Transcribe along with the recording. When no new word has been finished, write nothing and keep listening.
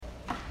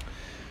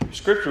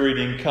Scripture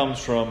reading comes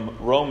from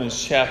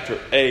Romans chapter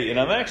 8, and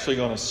I'm actually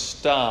going to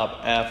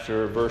stop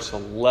after verse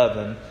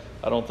 11.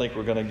 I don't think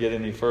we're going to get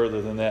any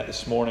further than that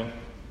this morning.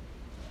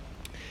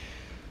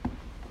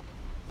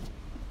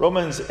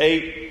 Romans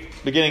 8,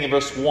 beginning in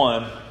verse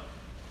 1.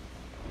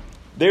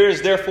 There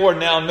is therefore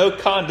now no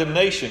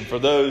condemnation for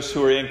those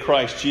who are in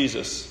Christ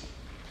Jesus.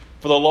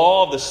 For the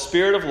law of the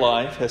Spirit of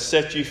life has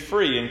set you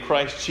free in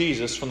Christ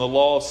Jesus from the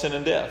law of sin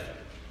and death.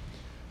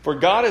 For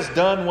God has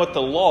done what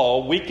the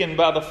law, weakened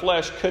by the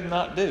flesh, could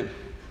not do.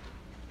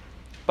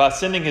 By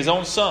sending His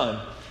own Son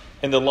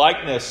in the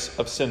likeness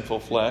of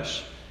sinful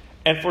flesh.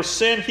 And for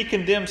sin, He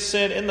condemned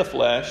sin in the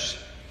flesh,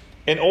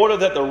 in order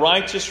that the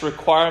righteous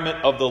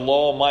requirement of the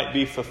law might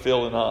be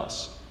fulfilled in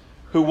us,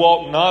 who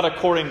walk not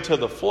according to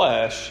the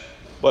flesh,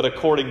 but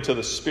according to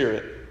the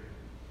Spirit.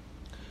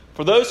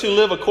 For those who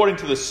live according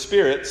to the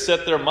Spirit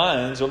set their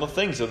minds on the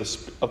things of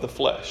the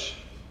flesh.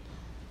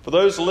 For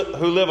those who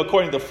live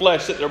according to the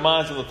flesh set their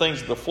minds on the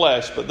things of the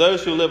flesh, but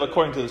those who live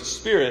according to the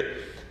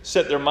Spirit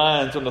set their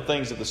minds on the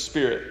things of the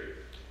Spirit.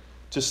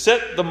 To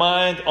set the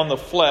mind on the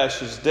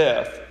flesh is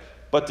death,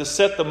 but to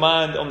set the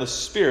mind on the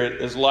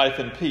Spirit is life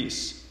and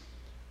peace.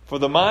 For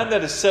the mind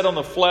that is set on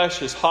the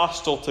flesh is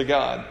hostile to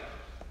God,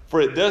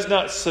 for it does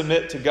not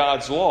submit to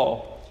God's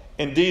law.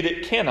 Indeed,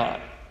 it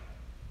cannot.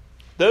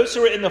 Those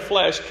who are in the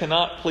flesh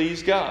cannot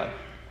please God.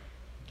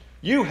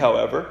 You,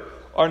 however,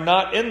 are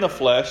not in the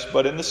flesh,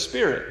 but in the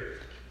Spirit,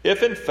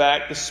 if in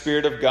fact the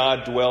Spirit of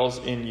God dwells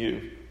in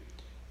you.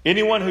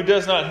 Anyone who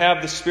does not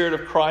have the Spirit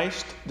of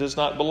Christ does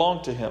not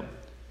belong to Him.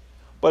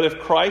 But if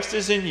Christ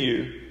is in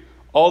you,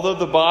 although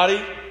the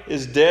body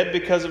is dead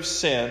because of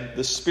sin,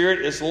 the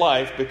Spirit is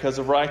life because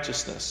of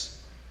righteousness.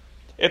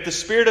 If the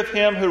Spirit of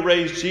Him who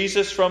raised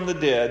Jesus from the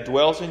dead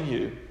dwells in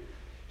you,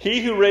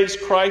 He who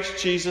raised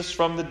Christ Jesus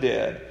from the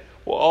dead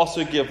will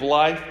also give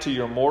life to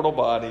your mortal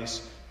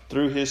bodies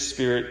through His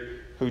Spirit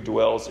who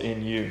dwells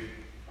in you.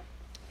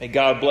 May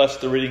God bless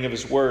the reading of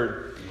His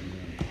Word.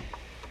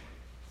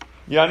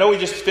 I know we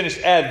just finished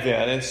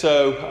Advent, and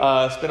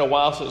so it's been a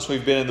while since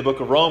we've been in the book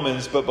of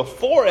Romans, but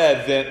before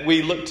Advent,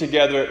 we looked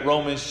together at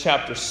Romans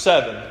chapter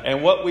 7,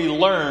 and what we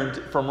learned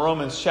from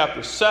Romans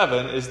chapter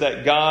 7 is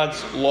that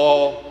God's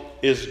law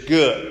is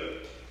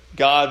good.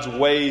 God's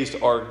ways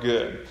are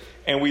good.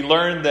 And we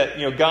learned that,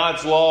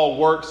 God's law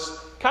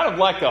works kind of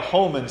like a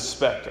home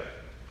inspector.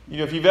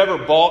 If you've ever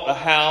bought a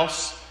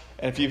house,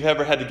 and if you've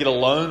ever had to get a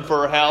loan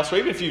for a house, or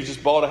even if you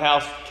just bought a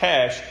house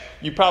cash,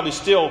 you probably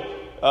still,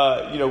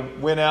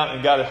 went out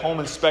and got a home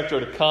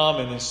inspector to come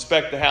and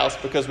inspect the house,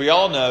 because we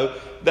all know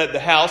that the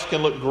house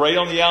can look great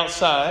on the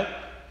outside.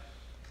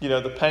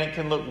 The paint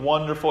can look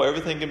wonderful,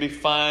 everything can be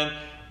fine,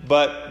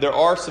 but there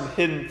are some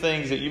hidden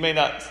things that you may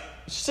not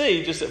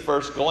see just at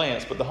first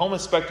glance. But the home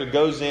inspector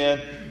goes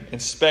in,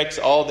 inspects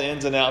all the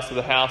ins and outs of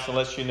the house, and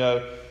lets you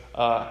know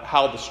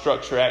how the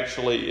structure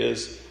actually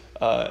is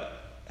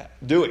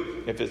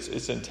doing, if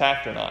it's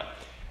intact or not.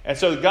 And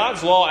so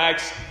God's law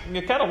acts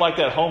kind of like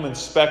that home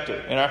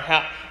inspector.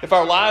 If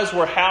our lives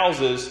were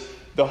houses,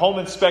 the home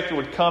inspector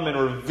would come and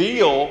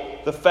reveal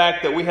the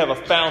fact that we have a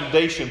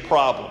foundation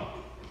problem.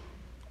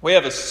 We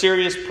have a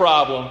serious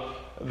problem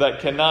that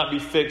cannot be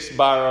fixed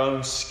by our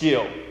own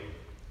skill.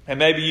 And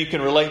maybe you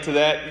can relate to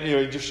that,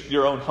 just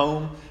your own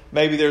home.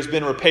 Maybe there's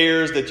been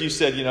repairs that you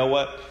said,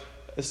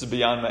 this is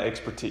beyond my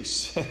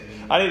expertise.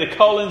 I need to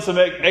call in some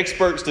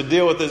experts to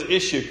deal with this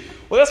issue.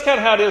 Well, that's kind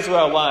of how it is with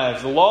our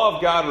lives. The law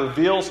of God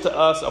reveals to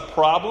us a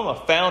problem, a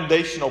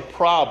foundational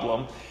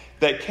problem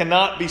that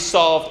cannot be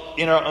solved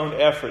in our own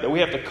effort, that we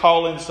have to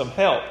call in some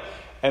help.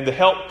 And the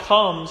help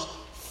comes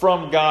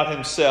from God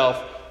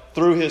Himself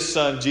through His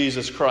Son,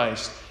 Jesus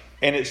Christ.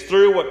 And it's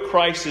through what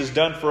Christ has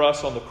done for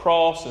us on the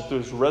cross and through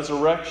His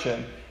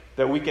resurrection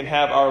that we can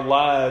have our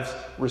lives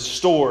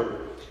restored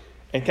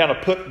and kind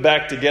of put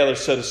back together,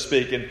 so to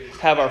speak, and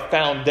have our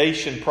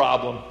foundation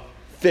problem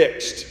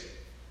fixed.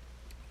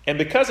 And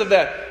because of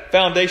that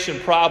foundation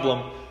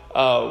problem,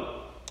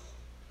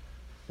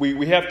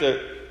 we have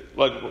to,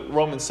 like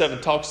Romans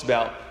 7 talks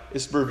about,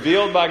 it's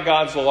revealed by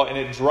God's law, and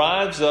it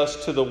drives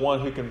us to the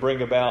one who can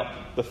bring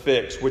about the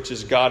fix, which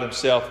is God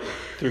Himself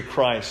through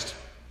Christ.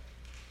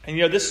 And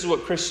this is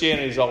what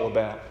Christianity is all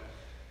about.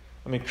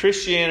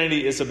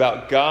 Christianity is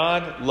about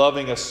God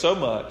loving us so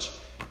much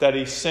that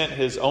He sent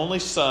His only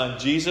Son,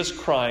 Jesus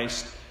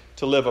Christ,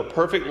 to live a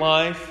perfect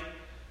life,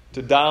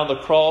 to die on the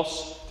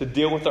cross, to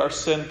deal with our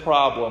sin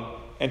problem,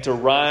 and to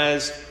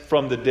rise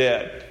from the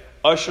dead,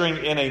 ushering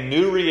in a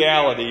new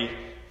reality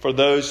for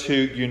those who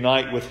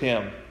unite with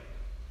Him.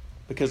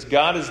 Because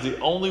God is the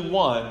only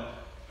one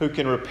who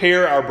can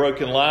repair our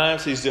broken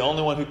lives. He's the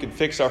only one who can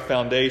fix our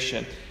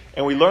foundation.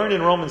 And we learned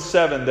in Romans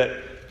 7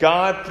 that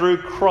God, through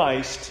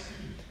Christ,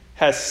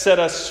 has set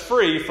us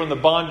free from the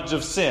bondage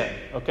of sin.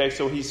 Okay,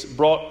 so He's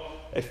brought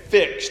a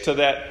fix to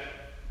that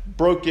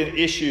broken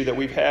issue that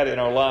we've had in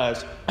our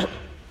lives.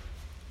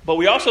 But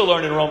we also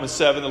learned in Romans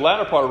 7, the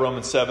latter part of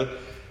Romans 7,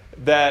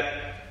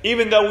 that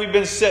even though we've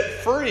been set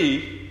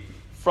free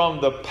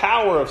from the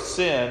power of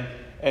sin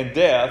and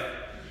death,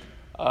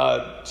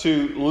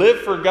 to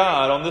live for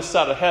God on this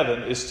side of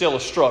heaven is still a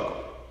struggle.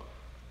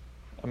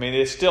 I mean,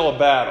 it's still a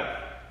battle.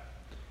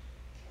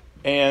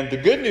 And the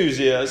good news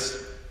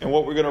is, and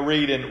what we're going to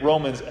read in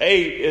Romans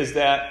 8, is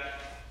that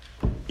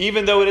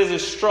even though it is a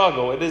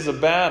struggle, it is a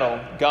battle,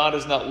 God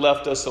has not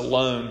left us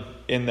alone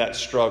in that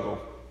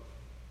struggle.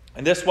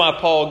 And that's why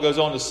Paul goes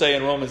on to say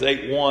in Romans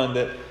 8:1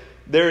 that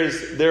there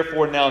is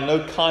therefore now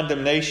no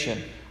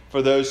condemnation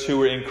for those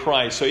who are in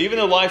Christ. So even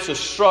though life's a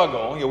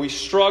struggle, we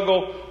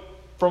struggle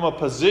from a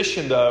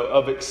position, though,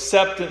 of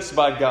acceptance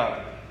by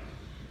God.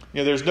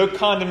 There's no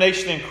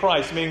condemnation in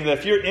Christ, meaning that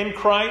if you're in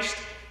Christ,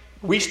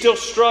 we still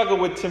struggle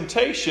with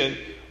temptation,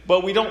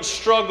 but we don't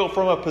struggle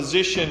from a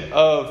position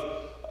of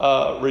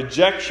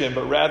rejection,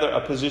 but rather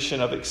a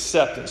position of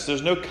acceptance.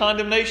 There's no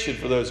condemnation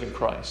for those in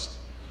Christ.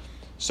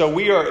 So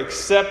we are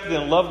accepted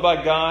and loved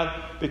by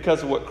God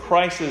because of what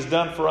Christ has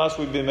done for us.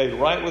 We've been made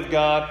right with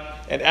God.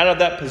 And out of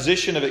that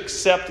position of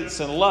acceptance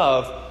and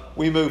love,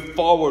 we move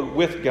forward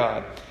with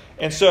God.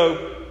 And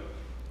so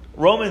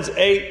Romans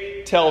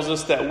 8 tells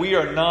us that we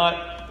are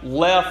not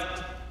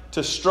left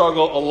to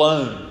struggle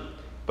alone,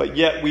 but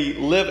yet we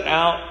live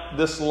out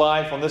this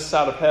life on this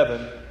side of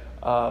heaven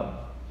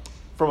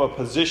from a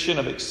position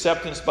of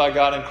acceptance by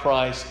God in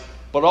Christ,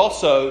 but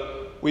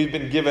also we've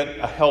been given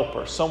a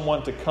helper,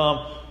 someone to come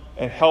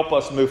and help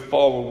us move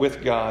forward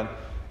with God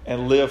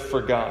and live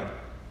for God.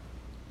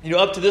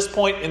 Up to this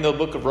point in the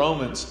book of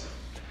Romans,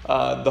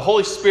 the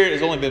Holy Spirit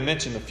has only been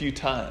mentioned a few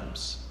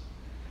times.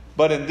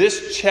 But in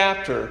this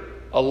chapter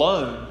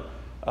alone,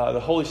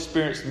 the Holy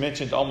Spirit's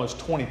mentioned almost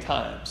 20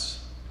 times.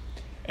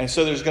 And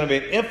so there's going to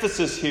be an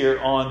emphasis here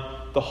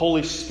on the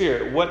Holy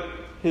Spirit, what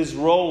His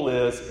role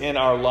is in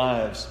our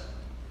lives.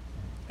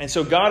 And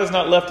so God has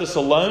not left us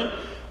alone,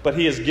 but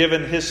He has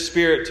given His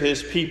Spirit to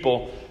His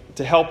people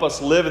to help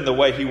us live in the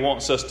way He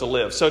wants us to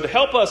live. So to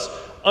help us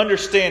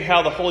understand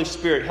how the Holy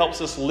Spirit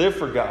helps us live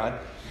for God,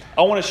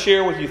 I want to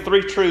share with you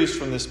 3 truths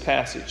from this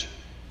passage.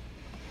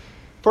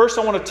 First,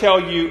 I want to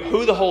tell you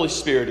who the Holy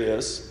Spirit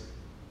is.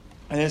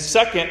 And then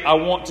second, I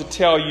want to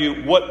tell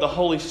you what the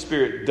Holy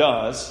Spirit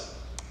does.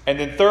 And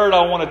then third,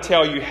 I want to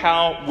tell you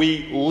how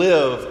we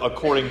live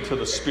according to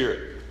the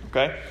Spirit.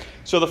 Okay?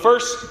 So the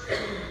first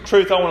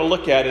truth I want to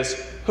look at is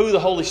who the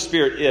Holy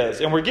Spirit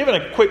is. And we're given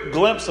a quick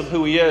glimpse of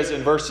who He is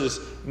in verses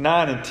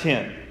 9 and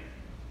 10.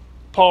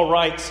 Paul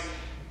writes,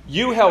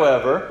 "You,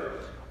 however,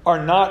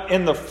 are not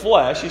in the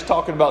flesh." He's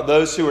talking about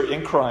those who are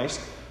in Christ,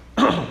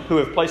 who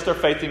have placed their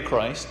faith in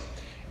Christ.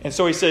 And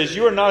so he says,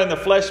 "You are not in the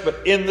flesh, but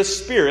in the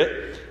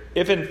Spirit,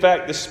 if in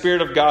fact the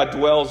Spirit of God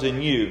dwells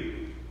in you.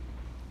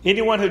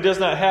 Anyone who does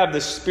not have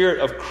the Spirit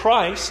of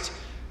Christ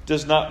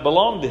does not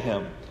belong to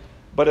Him.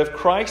 But if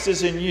Christ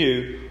is in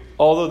you,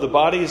 although the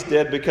body is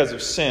dead because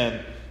of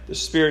sin, the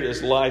Spirit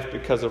is life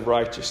because of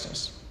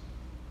righteousness."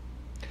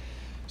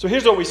 So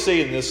here's what we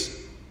see in this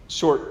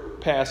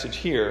short passage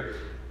here,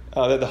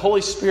 that the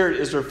Holy Spirit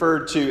is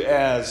referred to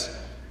as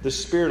the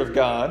Spirit of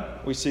God.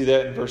 We see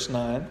that in verse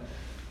 9.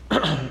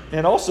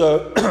 And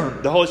also,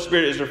 the Holy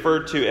Spirit is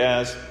referred to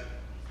as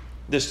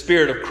the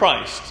Spirit of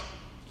Christ.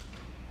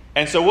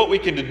 And so what we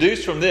can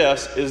deduce from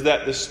this is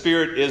that the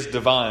Spirit is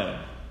divine.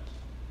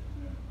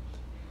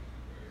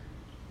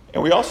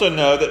 And we also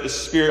know that the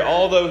Spirit,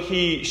 although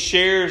He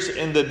shares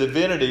in the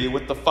divinity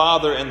with the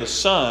Father and the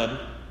Son,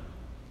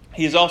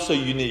 He is also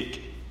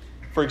unique.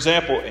 For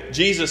example,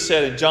 Jesus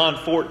said in John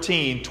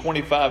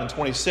 14:25 and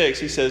 26,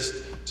 He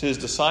says to His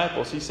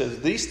disciples, He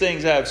says, "These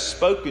things I have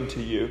spoken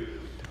to you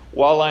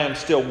while I am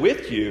still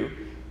with you,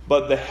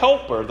 but the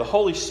Helper, the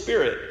Holy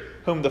Spirit,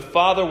 whom the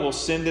Father will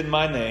send in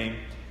my name,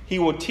 He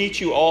will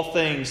teach you all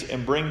things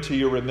and bring to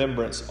your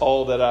remembrance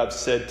all that I've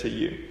said to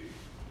you."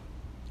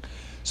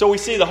 So we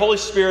see the Holy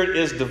Spirit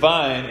is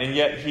divine, and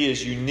yet He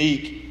is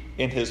unique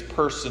in His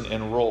person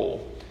and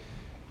role.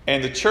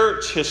 And the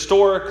church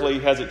historically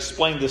has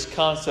explained this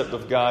concept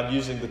of God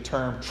using the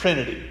term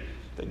Trinity,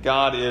 that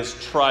God is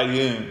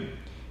triune,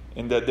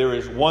 and that there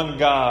is one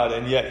God,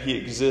 and yet He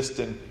exists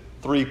in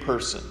 3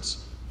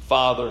 persons: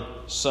 Father,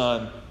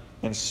 Son,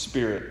 and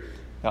Spirit.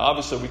 Now,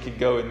 obviously, we could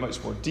go in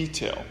much more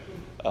detail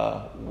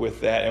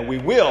with that, and we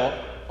will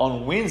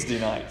on Wednesday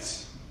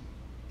nights.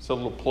 So a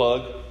little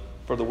plug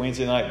for the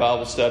Wednesday night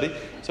Bible study.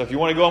 So if you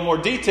want to go in more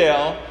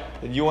detail,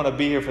 then you want to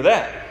be here for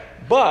that.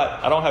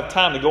 But I don't have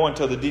time to go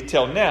into the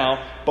detail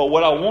now. But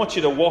what I want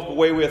you to walk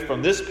away with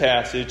from this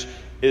passage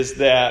is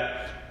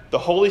that the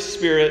Holy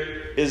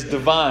Spirit is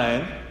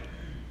divine,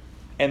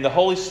 and the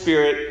Holy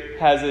Spirit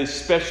has a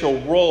special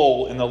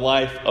role in the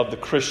life of the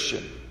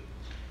Christian.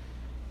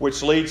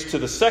 Which leads to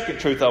the second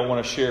truth I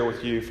want to share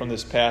with you from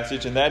this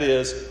passage, and that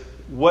is,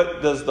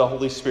 what does the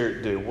Holy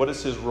Spirit do? What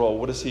is His role?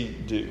 What does He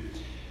do?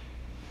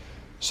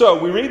 So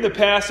we read in the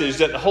passage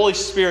that the Holy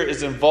Spirit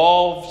is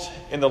involved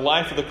in the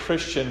life of the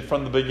Christian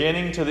from the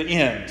beginning to the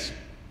end.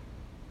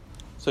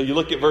 So you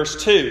look at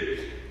verse 2. It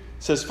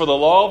says, "For the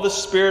law of the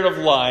Spirit of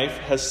life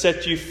has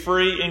set you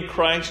free in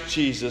Christ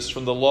Jesus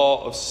from the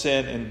law of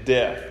sin and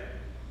death."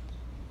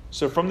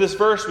 So from this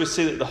verse we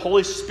see that the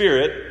Holy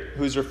Spirit,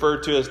 who is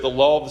referred to as the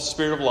law of the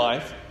Spirit of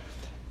life,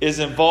 is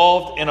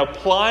involved in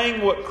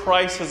applying what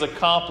Christ has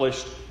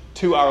accomplished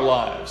to our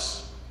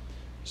lives.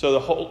 So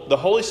the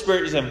Holy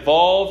Spirit is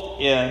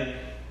involved in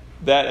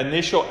that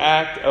initial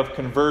act of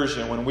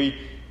conversion. When we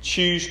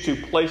choose to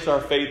place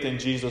our faith in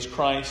Jesus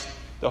Christ,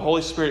 the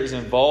Holy Spirit is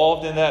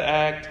involved in that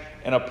act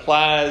and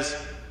applies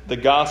the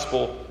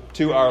gospel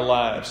to our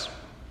lives.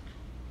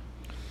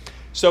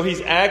 So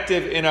He's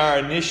active in our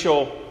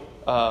initial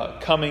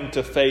coming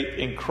to faith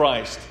in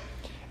Christ.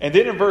 And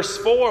then in verse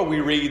 4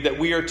 we read that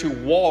we are to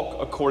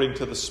walk according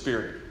to the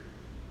Spirit.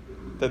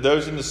 That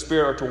those in the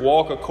Spirit are to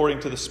walk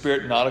according to the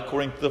Spirit, not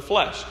according to the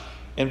flesh.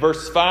 In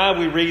verse 5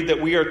 we read that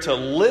we are to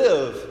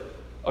live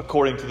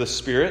according to the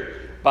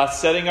Spirit by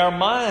setting our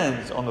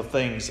minds on the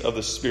things of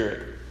the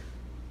Spirit.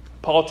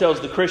 Paul tells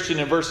the Christian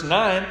in verse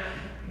 9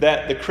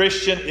 that the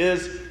Christian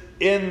is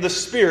in the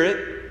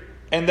Spirit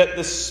and that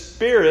the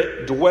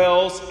Spirit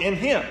dwells in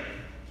him.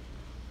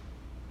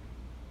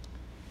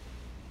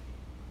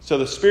 So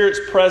the Spirit's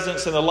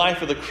presence in the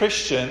life of the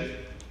Christian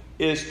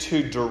is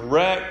to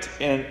direct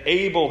and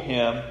enable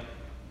him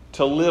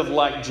to live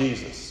like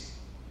Jesus.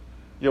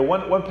 You know,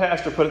 one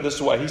pastor put it this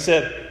way. He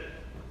said,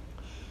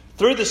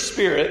 through the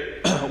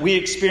Spirit, we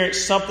experience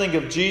something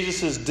of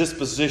Jesus'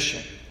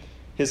 disposition,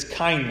 His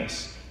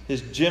kindness,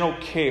 His gentle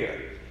care,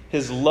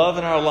 His love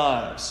in our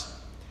lives.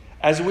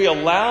 As we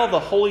allow the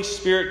Holy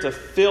Spirit to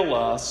fill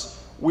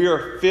us, we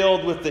are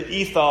filled with the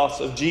ethos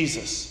of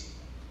Jesus.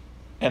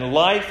 And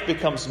life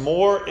becomes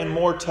more and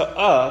more to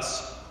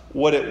us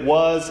what it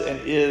was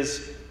and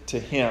is to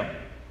Him.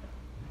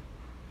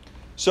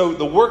 So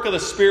the work of the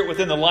Spirit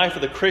within the life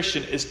of the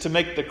Christian is to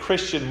make the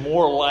Christian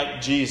more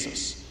like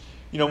Jesus.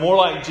 You know, more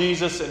like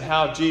Jesus and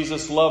how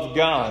Jesus loved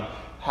God,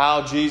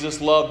 how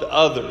Jesus loved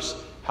others,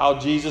 how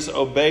Jesus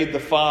obeyed the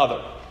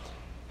Father,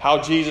 how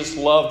Jesus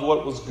loved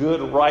what was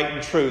good, right,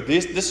 and true.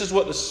 This is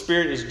what the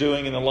Spirit is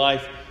doing in the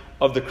life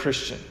of the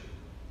Christian.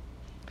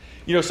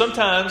 You know,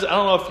 sometimes, I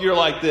don't know if you're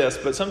like this,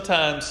 but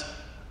sometimes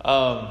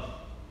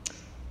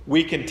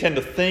we can tend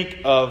to think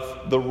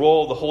of the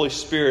role of the Holy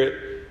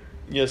Spirit,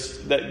 yes,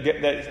 that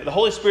the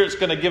Holy Spirit's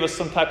going to give us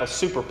some type of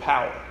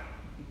superpower.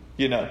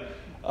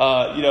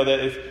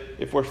 That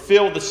if we're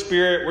filled with the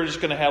Spirit, we're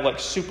just going to have like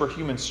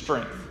superhuman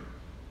strength.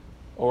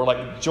 Or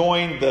like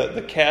join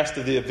the cast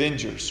of the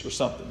Avengers or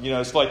something. You know,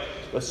 it's like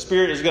the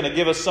Spirit is going to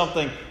give us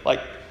something like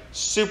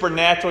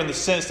supernatural in the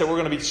sense that we're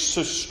going to be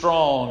so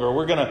strong, or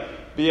we're going to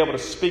be able to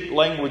speak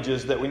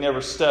languages that we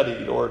never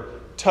studied, or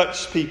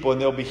touch people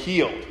and they'll be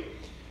healed.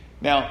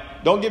 Now,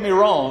 don't get me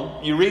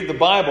wrong. You read the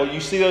Bible, you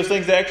see those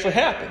things that actually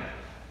happen.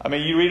 I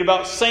mean, you read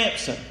about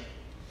Samson.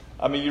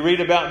 I mean, you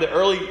read about the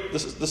early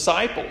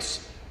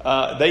disciples.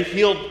 They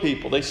healed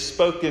people. They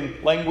spoke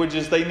in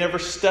languages they never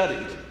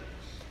studied.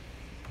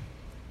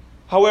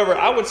 However,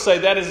 I would say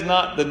that is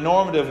not the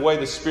normative way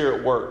the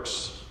Spirit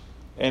works.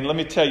 And let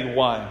me tell you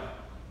why.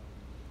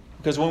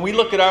 Because when we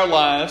look at our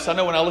lives, I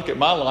know when I look at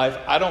my life,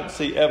 I don't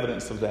see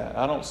evidence of that.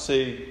 I don't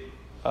see,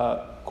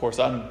 of course,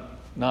 I'm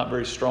not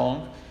very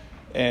strong.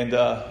 And,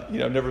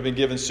 never been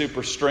given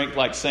super strength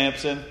like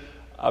Samson.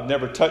 I've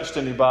never touched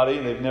anybody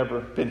and they've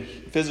never been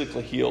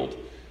physically healed.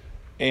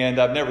 And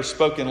I've never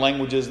spoken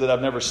languages that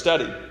I've never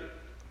studied.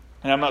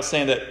 And I'm not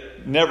saying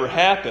that never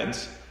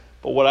happens.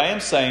 But what I am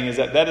saying is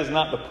that is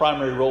not the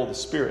primary role of the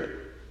Spirit,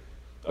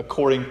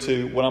 according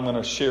to what I'm going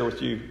to share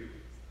with you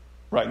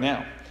right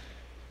now.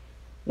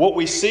 What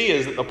we see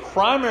is that the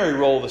primary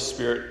role of the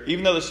Spirit,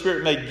 even though the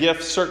Spirit may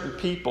gift certain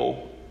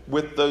people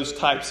with those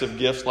types of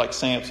gifts like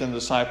Samson, the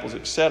disciples,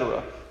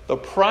 etc., the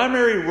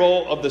primary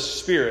role of the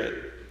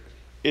Spirit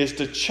is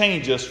to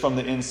change us from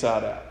the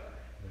inside out.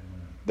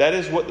 That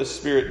is what the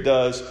Spirit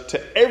does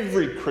to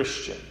every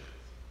Christian.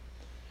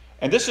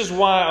 And this is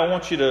why I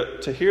want you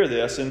to hear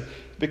this, and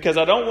because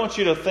I don't want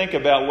you to think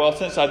about, well,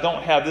 since I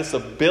don't have this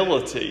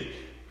ability,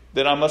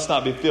 then I must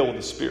not be filled with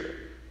the Spirit.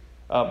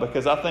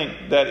 Because I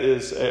think that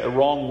is a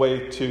wrong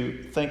way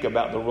to think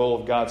about the role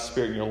of God's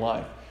Spirit in your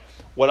life.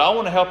 What I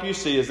want to help you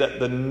see is that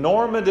the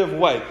normative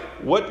way,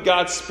 what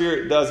God's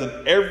Spirit does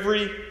in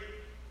every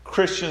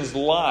Christian's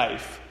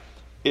life,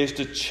 is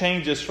to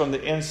change us from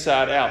the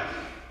inside out.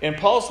 In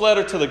Paul's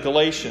letter to the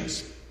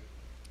Galatians,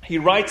 he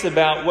writes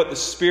about what the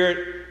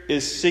Spirit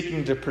is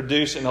seeking to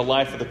produce in the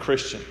life of the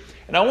Christian.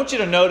 And I want you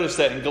to notice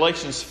that in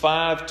Galatians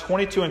 5,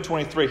 22 and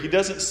 23, he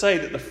doesn't say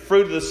that the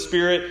fruit of the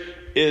Spirit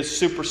is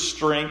super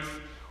strength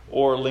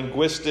or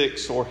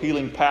linguistics or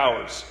healing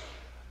powers.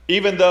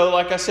 Even though,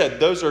 like I said,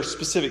 those are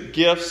specific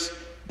gifts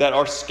that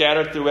are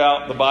scattered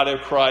throughout the body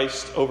of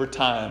Christ over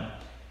time.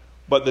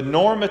 But the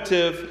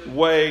normative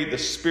way the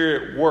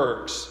Spirit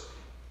works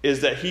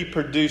is that He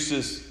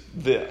produces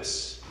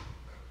this: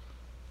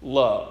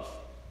 love,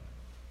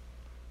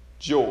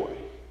 joy,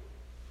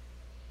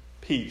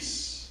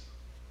 peace,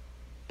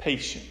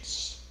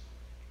 patience,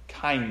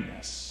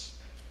 kindness,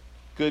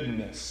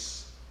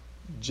 goodness,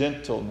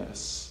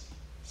 gentleness,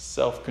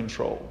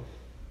 self-control.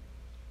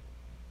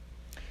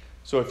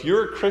 So if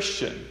you're a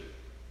Christian,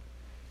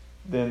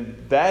 then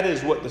that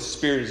is what the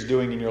Spirit is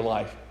doing in your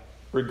life.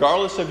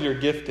 Regardless of your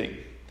gifting,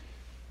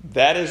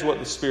 That is what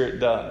the Spirit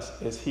does,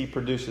 is He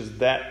produces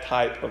that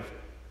type of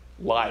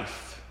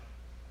life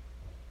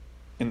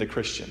in the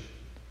Christian,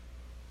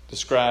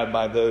 described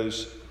by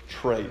those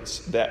traits,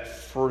 that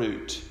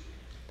fruit.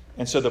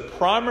 And so the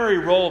primary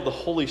role of the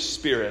Holy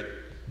Spirit,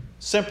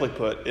 simply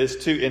put, is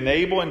to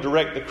enable and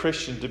direct the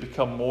Christian to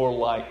become more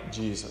like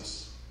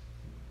Jesus.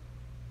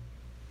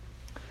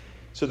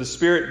 So the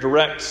Spirit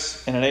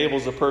directs and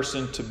enables a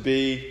person to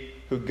be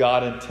who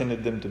God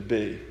intended them to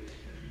be.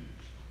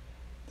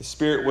 The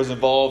Spirit was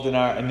involved in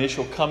our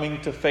initial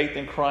coming to faith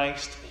in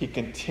Christ. He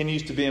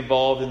continues to be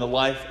involved in the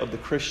life of the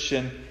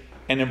Christian.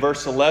 And in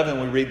verse 11,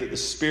 we read that the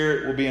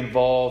Spirit will be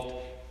involved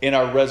in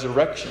our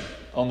resurrection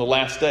on the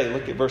last day.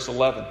 Look at verse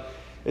 11.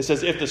 It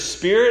says, if the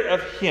Spirit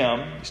of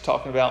Him, he's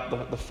talking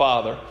about the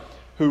Father,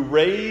 who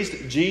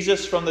raised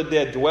Jesus from the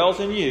dead dwells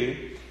in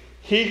you,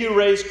 He who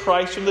raised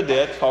Christ from the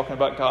dead, talking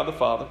about God the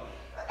Father,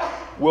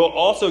 will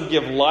also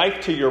give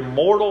life to your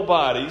mortal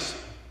bodies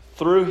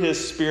through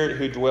His Spirit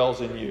who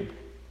dwells in you.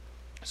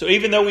 So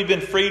even though we've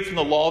been freed from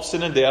the law of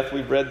sin and death,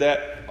 we've read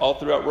that all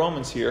throughout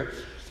Romans here,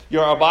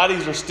 our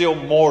bodies are still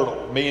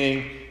mortal,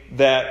 meaning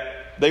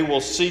that they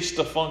will cease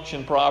to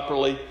function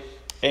properly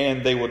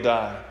and they will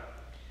die.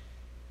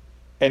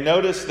 And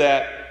notice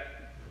that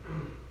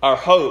our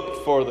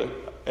hope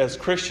as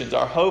Christians,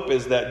 our hope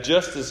is that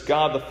just as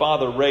God the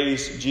Father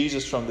raised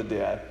Jesus from the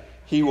dead,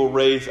 He will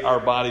raise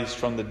our bodies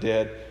from the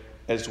dead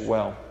as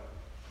well.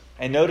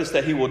 And notice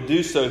that He will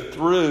do so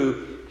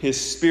through His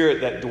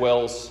Spirit that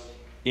dwells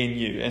in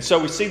you. And so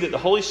we see that the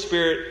Holy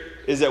Spirit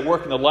is at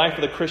work in the life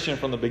of the Christian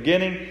from the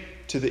beginning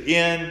to the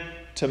end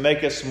to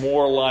make us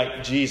more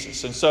like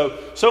Jesus. And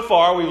so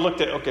far we've looked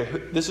at, okay,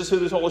 this is who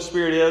this Holy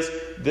Spirit is.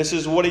 This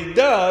is what He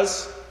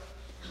does.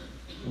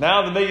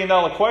 Now the $1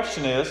 million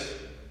question is,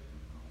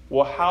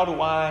 well, how do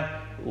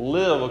I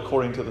live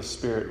according to the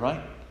Spirit,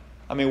 right?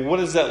 I mean, what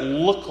does that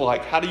look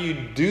like? How do you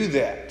do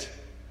that?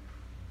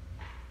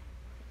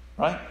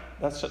 Right?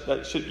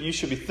 You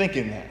should be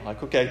thinking that.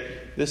 Like, okay,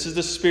 this is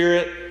the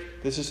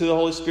Spirit. This is who the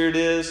Holy Spirit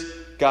is.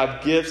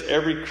 God gives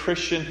every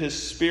Christian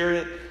His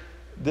Spirit.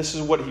 This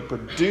is what He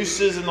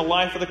produces in the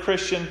life of the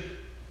Christian.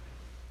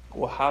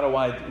 Well, how do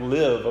I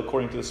live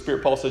according to the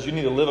Spirit? Paul says you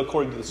need to live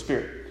according to the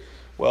Spirit.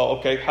 Well,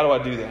 okay, how do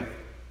I do that?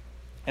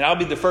 And I'll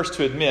be the first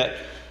to admit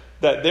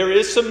that there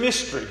is some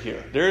mystery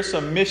here. There is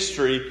some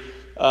mystery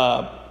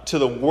to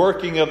the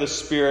working of the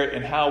Spirit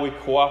and how we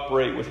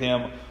cooperate with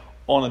Him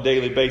on a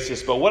daily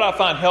basis. But what I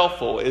find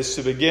helpful is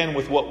to begin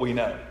with what we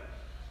know.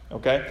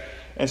 Okay?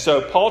 And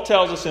so Paul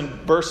tells us in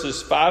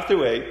verses 5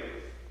 through 8,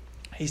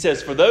 he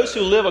says, for those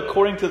who live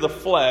according to the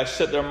flesh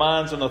set their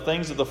minds on the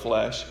things of the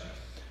flesh,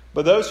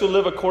 but those who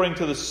live according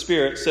to the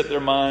Spirit set their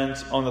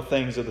minds on the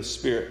things of the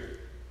Spirit.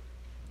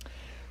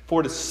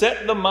 For to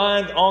set the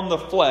mind on the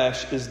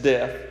flesh is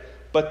death,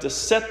 but to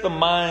set the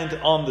mind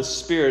on the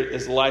Spirit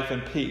is life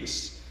and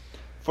peace.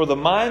 For the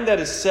mind that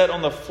is set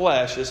on the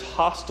flesh is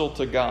hostile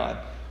to God,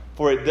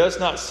 for it does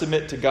not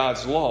submit to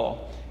God's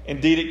law.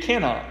 Indeed, it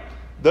cannot.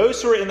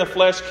 Those who are in the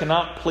flesh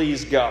cannot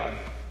please God.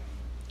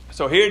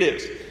 So here it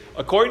is.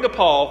 According to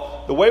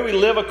Paul, the way we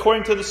live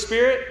according to the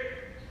Spirit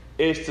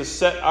is to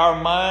set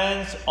our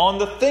minds on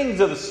the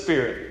things of the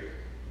Spirit.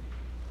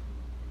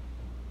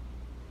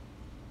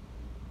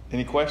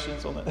 Any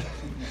questions on that?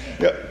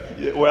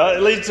 Yeah. Well,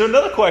 it leads to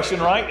another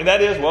question, right? And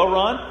that is, well,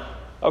 Ron,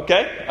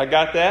 okay, I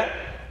got that.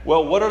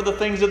 Well, what are the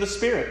things of the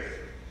Spirit?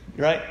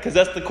 Right? Because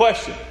that's the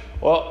question.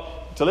 Well,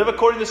 to live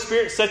according to the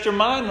Spirit, set your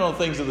mind on the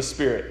things of the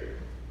Spirit.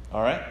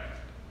 All right?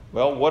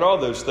 Well, what are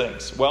those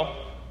things? Well,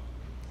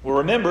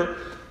 remember,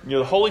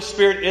 the Holy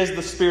Spirit is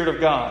the Spirit of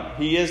God.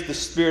 He is the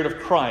Spirit of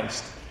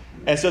Christ.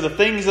 And so the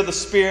things of the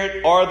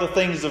Spirit are the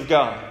things of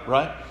God,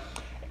 right?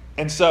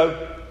 And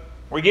so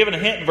we're given a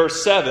hint in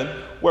verse 7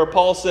 where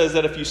Paul says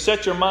that if you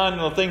set your mind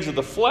on the things of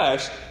the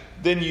flesh,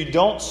 then you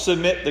don't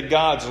submit to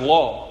God's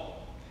law.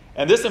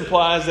 And this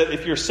implies that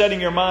if you're setting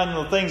your mind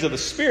on the things of the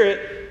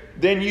Spirit,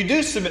 then you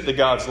do submit to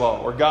God's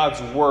law or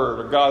God's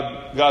word or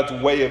God's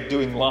way of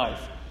doing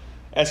life.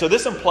 And so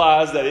this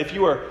implies that if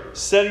you are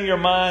setting your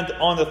mind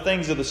on the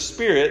things of the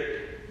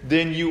Spirit,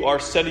 then you are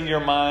setting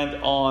your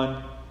mind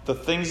on the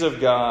things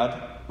of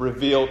God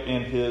revealed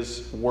in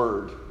His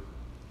Word,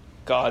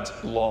 God's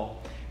law.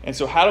 And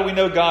so how do we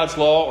know God's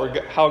law or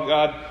how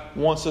God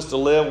wants us to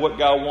live, what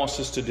God wants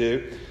us to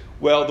do?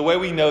 Well, the way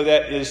we know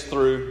that is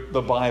through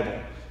the Bible.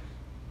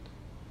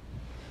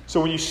 So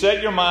when you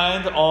set your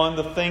mind on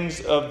the things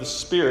of the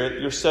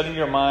Spirit, you're setting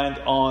your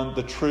mind on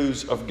the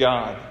truths of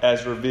God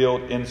as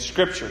revealed in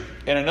Scripture.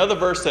 And another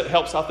verse that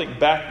helps, I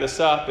think, back this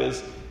up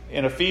is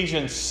in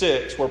Ephesians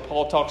 6, where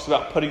Paul talks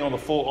about putting on the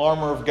full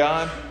armor of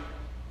God.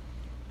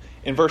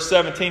 In verse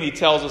 17, he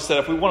tells us that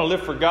if we want to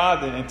live for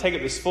God and take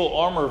up this full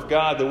armor of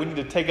God, that we need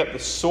to take up the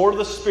sword of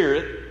the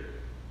Spirit,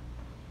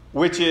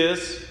 which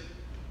is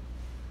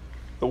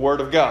the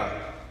Word of God.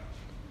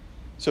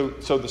 So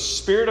the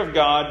Spirit of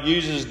God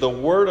uses the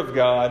Word of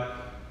God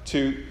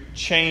to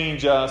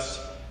change us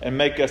and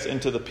make us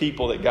into the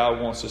people that God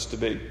wants us to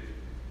be.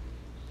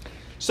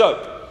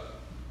 So,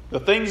 the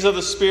things of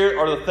the Spirit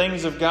are the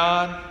things of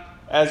God.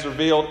 as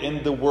revealed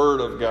in the Word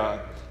of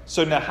God.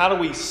 So now how do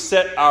we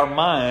set our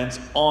minds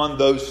on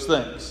those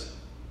things?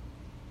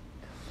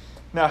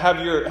 Now,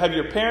 have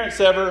your parents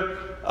ever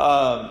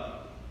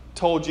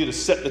told you to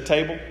set the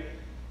table?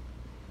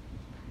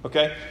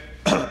 Okay?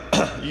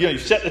 You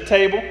set the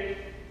table.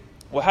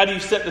 Well, how do you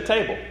set the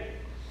table?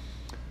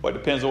 Well, it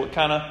depends on what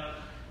kind of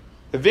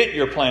event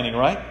you're planning,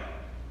 right?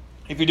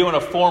 If you're doing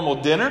a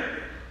formal dinner,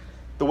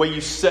 the way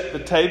you set the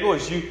table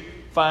is you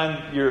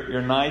find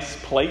your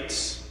nice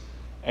plates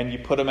and you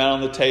put them out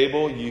on the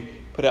table. You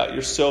put out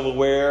your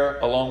silverware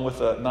along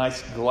with a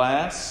nice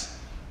glass.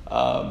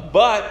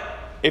 But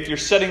if you're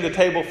setting the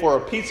table for a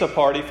pizza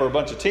party for a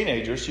bunch of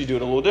teenagers, you do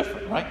it a little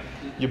different, right?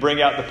 You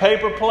bring out the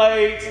paper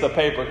plates, the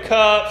paper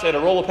cups, and a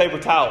roll of paper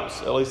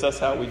towels. At least that's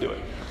how we do it.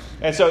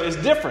 And so it's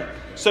different.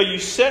 So you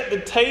set the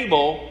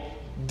table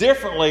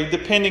differently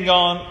depending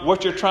on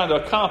what you're trying to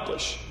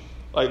accomplish.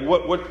 Like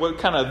what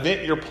kind of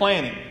event you're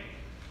planning.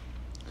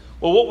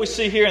 Well, what we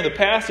see here in the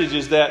passage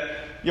is that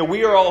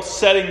we are all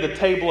setting the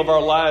table of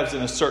our lives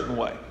in a certain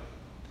way.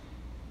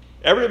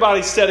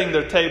 Everybody's setting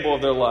their table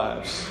of their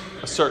lives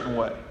a certain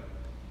way.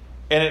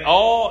 And it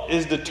all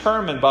is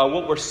determined by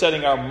what we're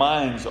setting our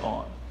minds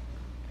on.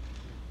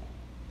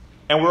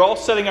 And we're all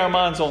setting our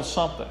minds on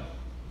something.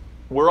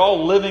 We're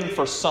all living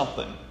for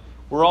something.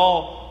 We're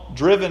all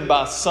driven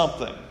by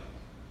something.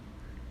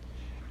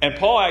 And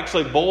Paul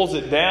actually boils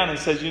it down and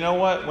says, you know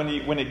what?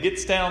 When it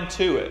gets down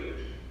to it,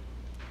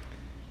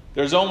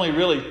 there's only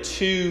really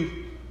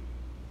two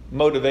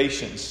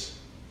motivations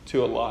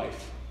to a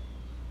life.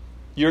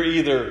 You're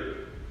either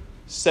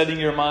setting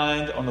your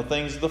mind on the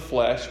things of the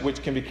flesh,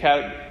 which can be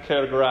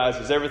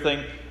categorized as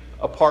everything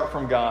apart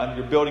from God.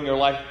 You're building your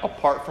life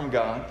apart from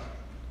God.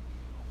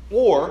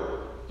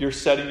 Or you're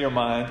setting your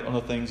mind on the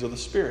things of the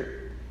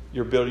Spirit.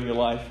 You're building your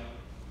life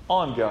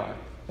on God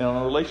and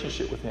on a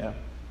relationship with Him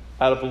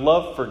out of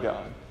love for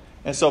God.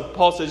 And so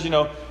Paul says,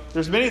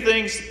 there's many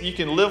things you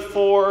can live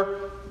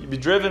for, you be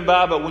driven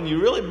by, but when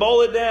you really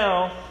boil it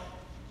down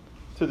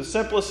to the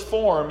simplest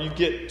form, you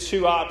get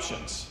two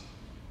options.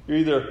 You're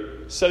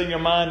either setting your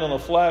mind on the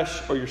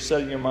flesh or you're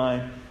setting your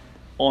mind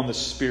on the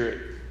Spirit.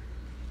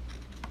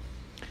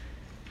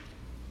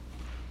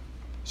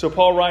 So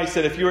Paul writes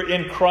that if you're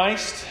in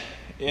Christ,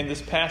 in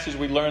this passage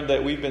we learned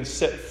that we've been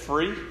set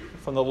free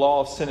from the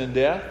law of sin and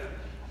death.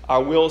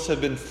 Our wills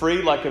have been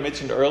free, like I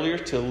mentioned earlier,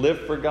 to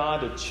live for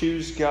God,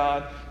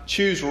 to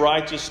choose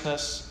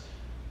righteousness.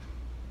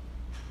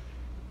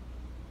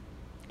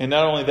 And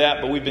not only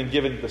that, but we've been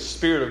given the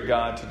Spirit of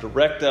God to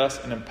direct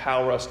us and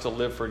empower us to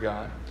live for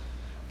God.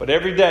 But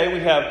every day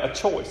we have a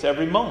choice.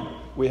 Every moment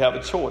we have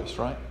a choice,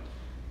 right?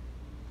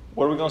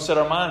 What are we going to set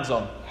our minds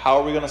on? How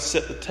are we going to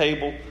set the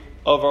table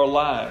of our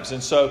lives?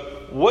 And so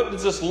what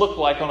does this look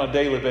like on a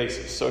daily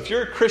basis? So if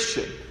you're a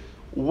Christian,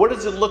 what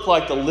does it look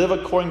like to live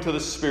according to the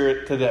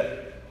Spirit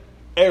today?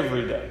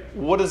 Every day.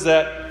 What does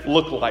that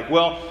look like?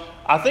 Well,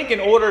 I think in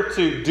order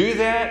to do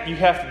that, you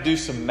have to do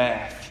some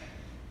math.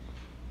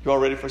 You all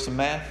ready for some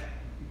math?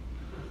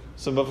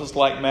 Some of us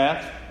like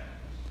math.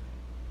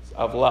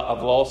 I've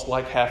lost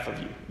like half of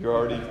you. You're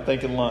already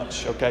thinking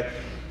lunch, okay?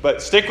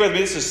 But stick with me.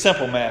 This is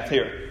simple math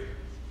here.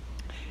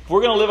 If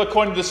we're going to live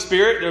according to the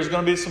Spirit, there's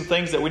going to be some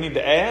things that we need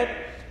to add,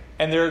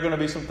 and there are going to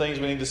be some things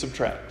we need to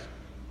subtract.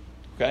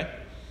 Okay?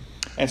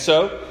 And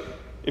so,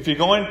 if you're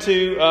going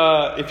to,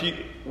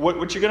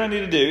 what you're going to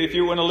need to do, if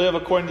you want to live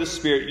according to the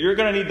Spirit, you're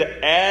going to need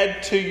to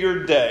add to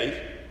your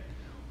day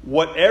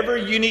whatever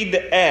you need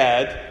to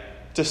add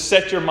to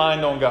set your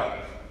mind on God.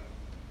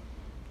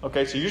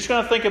 Okay, so you're just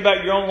going to think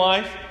about your own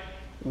life.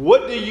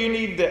 What do you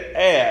need to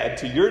add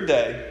to your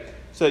day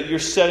so that you're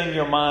setting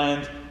your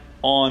mind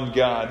on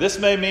God? This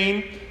may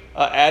mean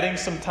adding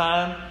some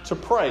time to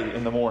pray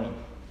in the morning.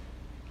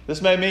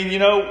 This may mean,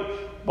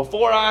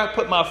 before I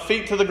put my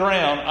feet to the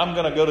ground, I'm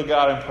going to go to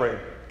God in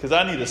prayer. Because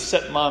I need to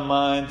set my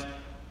mind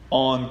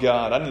on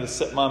God. I need to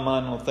set my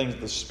mind on the things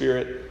of the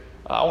Spirit.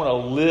 I want to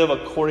live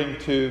according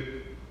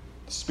to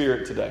the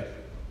Spirit today.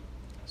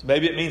 So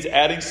maybe it means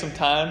adding some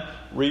time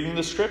reading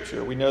the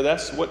Scripture. We know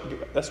that's what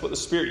the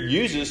Spirit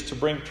uses to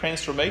bring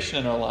transformation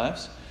in our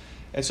lives.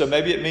 And so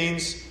maybe it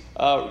means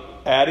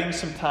adding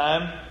some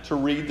time to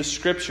read the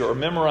Scripture or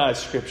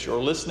memorize Scripture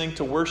or listening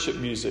to worship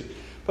music.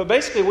 But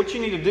basically what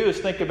you need to do is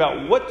think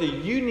about what do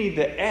you need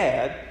to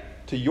add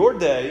to your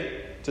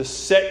day to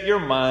set your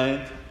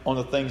mind on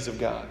the things of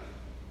God.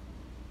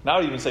 And I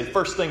would even say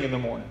first thing in the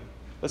morning.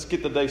 Let's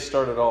get the day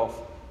started off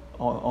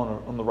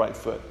on the right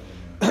foot.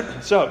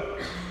 So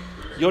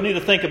you'll need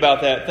to think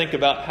about that. Think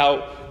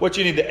about what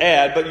you need to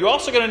add. But you're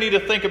also going to need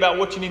to think about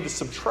what you need to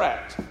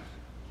subtract.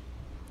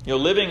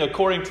 Living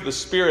according to the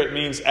Spirit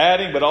means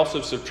adding but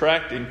also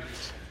subtracting.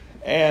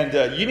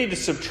 And you need to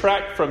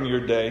subtract from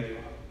your day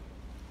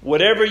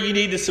whatever you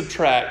need to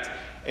subtract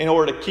in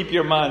order to keep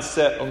your mind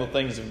set on the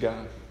things of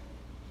God.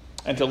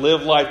 And to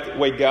live life the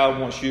way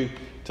God wants you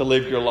to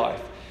live your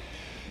life.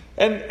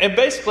 And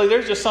basically,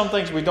 there's just some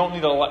things we don't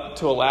need to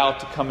allow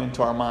to come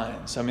into our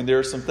minds. I mean, there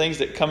are some things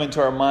that come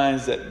into our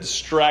minds that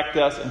distract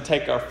us and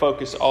take our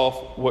focus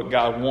off what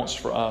God wants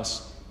for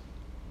us.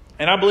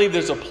 And I believe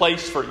there's a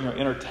place for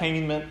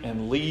entertainment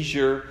and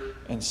leisure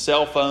and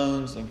cell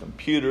phones and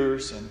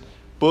computers and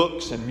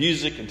books and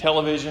music and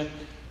television.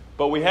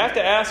 But we have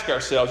to ask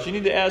ourselves, you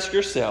need to ask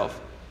yourself,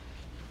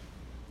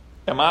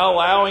 am I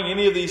allowing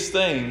any of these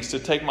things to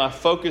take my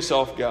focus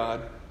off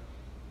God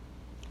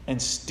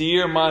and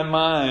steer my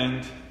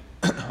mind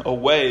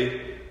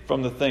away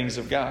from the things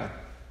of God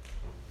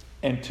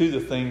and to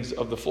the things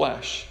of the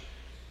flesh?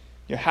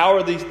 How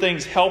are these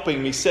things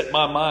helping me set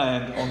my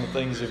mind on the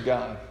things of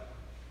God?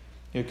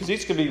 Because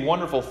these can be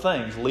wonderful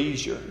things: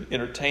 leisure,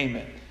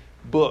 entertainment,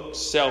 books,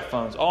 cell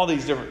phones, all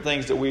these different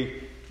things that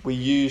we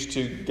use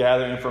to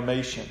gather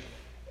information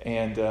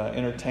and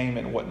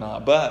entertainment and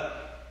whatnot.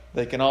 But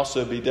they can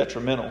also be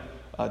detrimental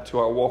to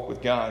our walk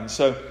with God. And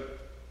so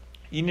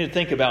you need to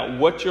think about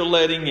what you're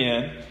letting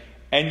in,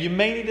 and you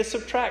may need to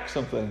subtract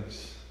some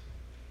things.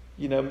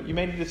 You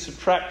may need to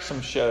subtract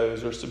some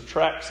shows or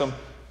subtract some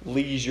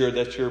leisure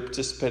that you're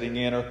participating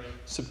in, or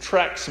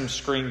subtract some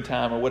screen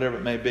time, or whatever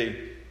it may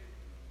be.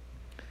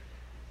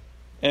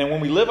 And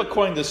when we live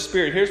according to the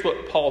Spirit, here's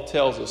what Paul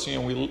tells us.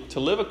 To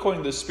live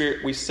according to the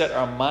Spirit, we set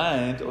our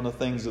mind on the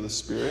things of the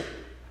Spirit.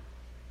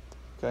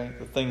 Okay,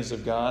 the things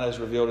of God as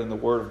revealed in the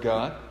Word of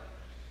God.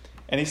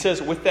 And he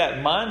says, with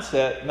that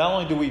mindset, not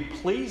only do we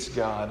please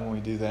God when we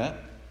do that,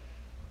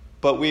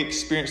 but we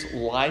experience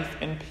life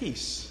and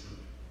peace.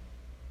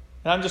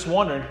 And I'm just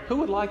wondering, who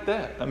would like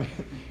that? I mean,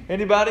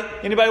 anybody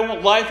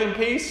want life and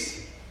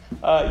peace?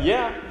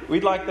 Yeah,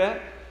 we'd like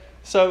that.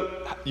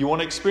 So, you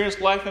want to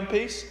experience life and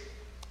peace?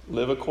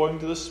 Live according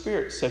to the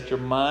Spirit. Set your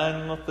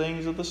mind on the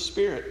things of the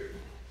Spirit.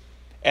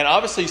 And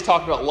obviously he's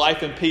talking about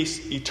life and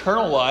peace,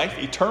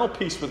 eternal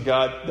peace with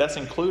God. That's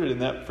included in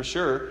that for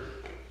sure.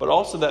 But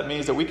also that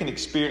means that we can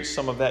experience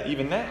some of that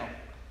even now.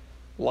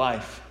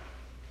 Life,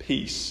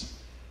 peace,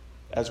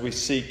 as we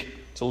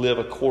seek to live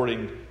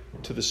according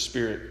to the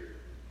Spirit.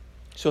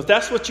 So if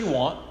that's what you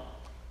want,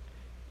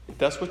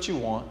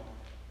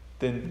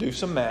 then do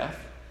some math,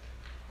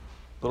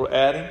 a little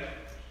adding, a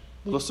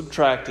little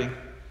subtracting,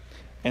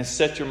 and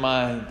set your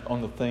mind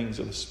on the things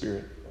of the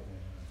Spirit.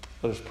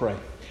 Let us pray.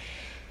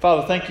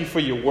 Father, thank you for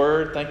your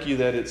word. Thank you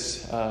that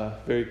it's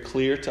very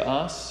clear to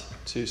us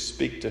to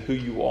speak to who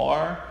you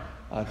are,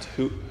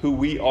 to who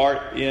we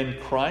are in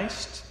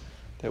Christ,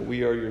 that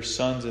we are your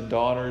sons and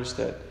daughters,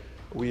 that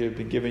we have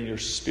been given your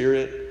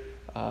Spirit,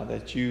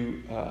 that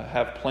you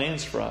have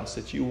plans for us,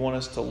 that you want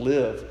us to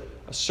live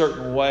a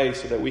certain way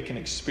so that we can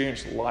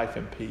experience life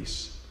and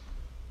peace.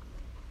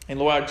 And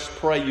Lord, I just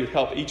pray you'd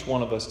help each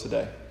one of us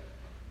today.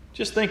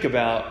 Just think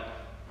about,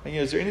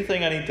 is there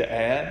anything I need to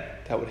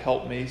add that would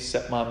help me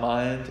set my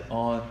mind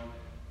on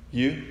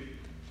you?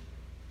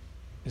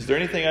 Is there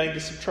anything I need to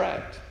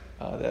subtract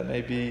that may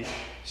be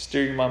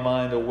steering my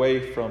mind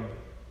away from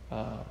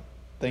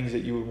things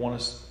that you would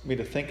want me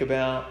to think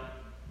about,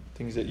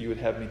 things that you would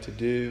have me to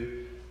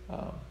do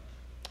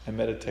and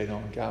meditate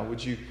on? God,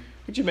 would you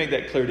make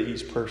that clear to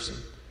each person?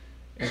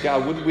 And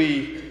God, would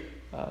we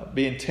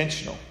be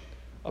intentional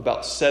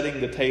about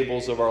setting the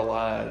tables of our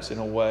lives in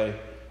a way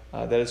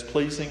that is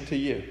pleasing to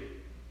you?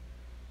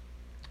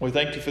 We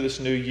thank you for this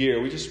new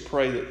year. We just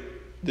pray that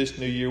this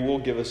new year will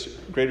give us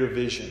greater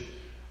vision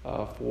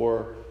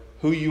for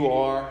who you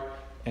are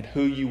and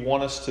who you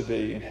want us to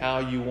be and how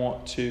you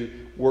want to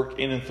work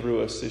in and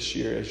through us this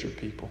year as your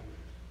people.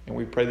 And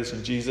we pray this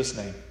in Jesus'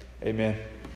 name. Amen.